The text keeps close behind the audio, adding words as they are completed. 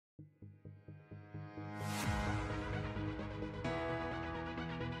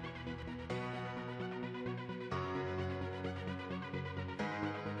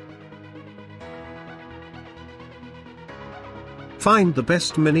Find the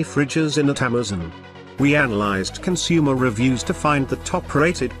best mini fridges in at Amazon. We analyzed consumer reviews to find the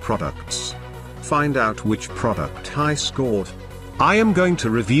top-rated products. Find out which product high scored. I am going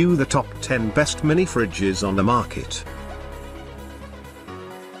to review the top 10 best mini fridges on the market.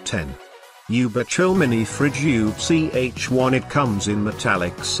 10. Uberchill Mini Fridge UCH1. It comes in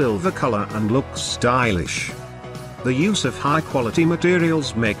metallic silver color and looks stylish. The use of high-quality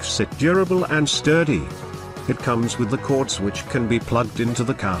materials makes it durable and sturdy. It comes with the cords which can be plugged into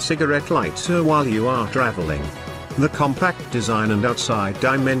the car cigarette lighter while you are traveling. The compact design and outside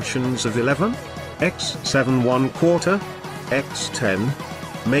dimensions of 11 x 7 1/4 x 10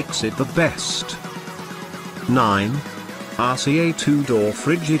 makes it the best. 9. RCA 2-door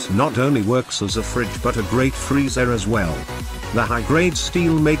fridge. It not only works as a fridge but a great freezer as well. The high-grade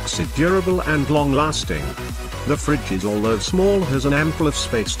steel makes it durable and long-lasting. The fridge is, although small, has an ample of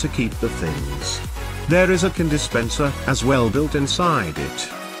space to keep the things. There is a can dispenser as well built inside it.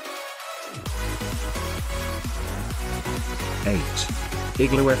 8.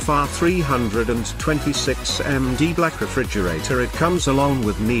 Igloo FR 326MD Black Refrigerator. It comes along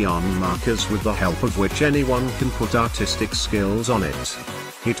with neon markers with the help of which anyone can put artistic skills on it.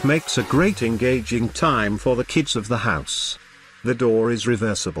 It makes a great engaging time for the kids of the house. The door is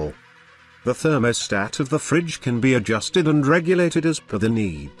reversible. The thermostat of the fridge can be adjusted and regulated as per the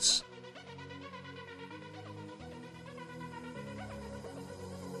needs.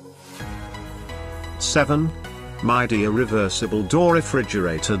 7. Midea Reversible Door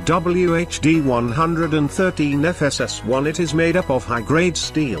Refrigerator WHD 113 FSS1. It is made up of high-grade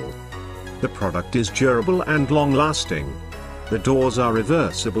steel. The product is durable and long-lasting. The doors are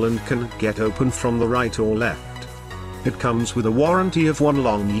reversible and can get open from the right or left. It comes with a warranty of 1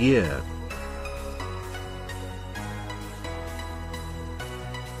 long year.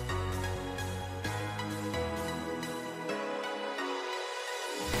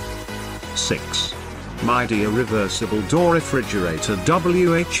 6. Midea Reversible Door Refrigerator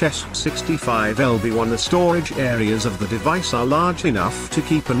WHS65LB1. The storage areas of the device are large enough to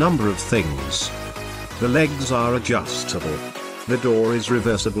keep a number of things. The legs are adjustable. The door is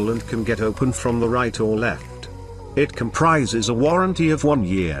reversible and can get open from the right or left. It comprises a warranty of 1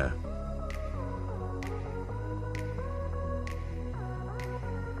 year.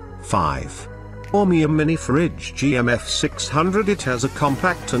 5. Ormia Mini Fridge GMF 600. It has a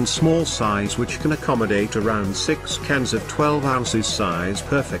compact and small size which can accommodate around 6 cans of 12 ounces size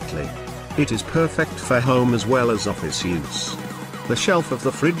perfectly. It is perfect for home as well as office use. The shelf of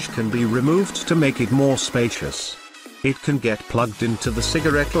the fridge can be removed to make it more spacious. It can get plugged into the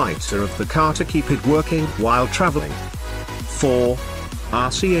cigarette lighter of the car to keep it working while traveling. 4.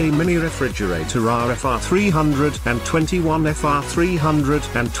 RCA Mini Refrigerator RFR 321 FR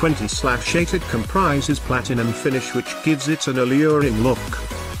 320/8. It comprises platinum finish which gives it an alluring look.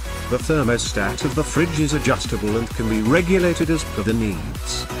 The thermostat of the fridge is adjustable and can be regulated as per the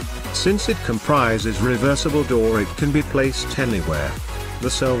needs. Since it comprises reversible door, it can be placed anywhere. The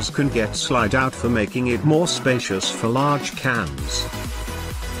cells can get slide out for making it more spacious for large cans.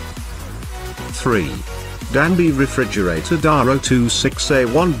 3. Danby Refrigerator DARO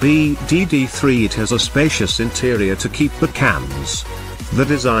 26A1B DD3. It has a spacious interior to keep the cans. The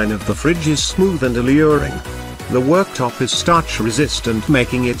design of the fridge is smooth and alluring. The worktop is starch resistant,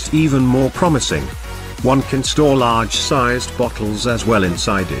 making it even more promising. One can store large-sized bottles as well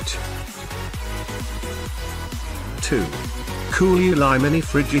inside it. 2. Cooluli Mini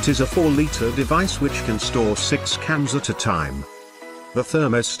Fridge. It is a 4-liter device which can store 6 cans at a time. The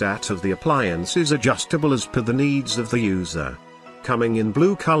thermostat of the appliance is adjustable as per the needs of the user. Coming in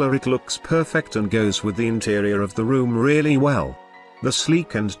blue color, it looks perfect and goes with the interior of the room really well. The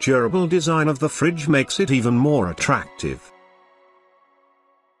sleek and durable design of the fridge makes it even more attractive.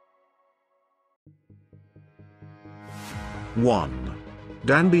 1.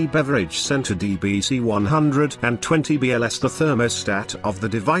 Danby Beverage Center DBC 120 BLS. The thermostat of the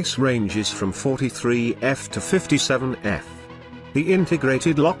device ranges from 43F to 57F. The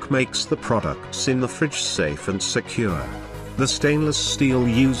integrated lock makes the products in the fridge safe and secure. The stainless steel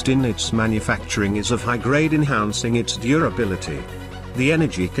used in its manufacturing is of high grade, enhancing its durability. The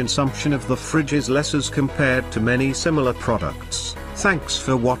energy consumption of the fridge is less as compared to many similar products. Thanks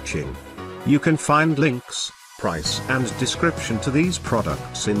for watching. You can find links, price and description to these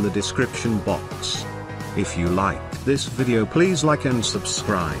products in the description box. If you liked this video, please like and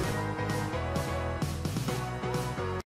subscribe.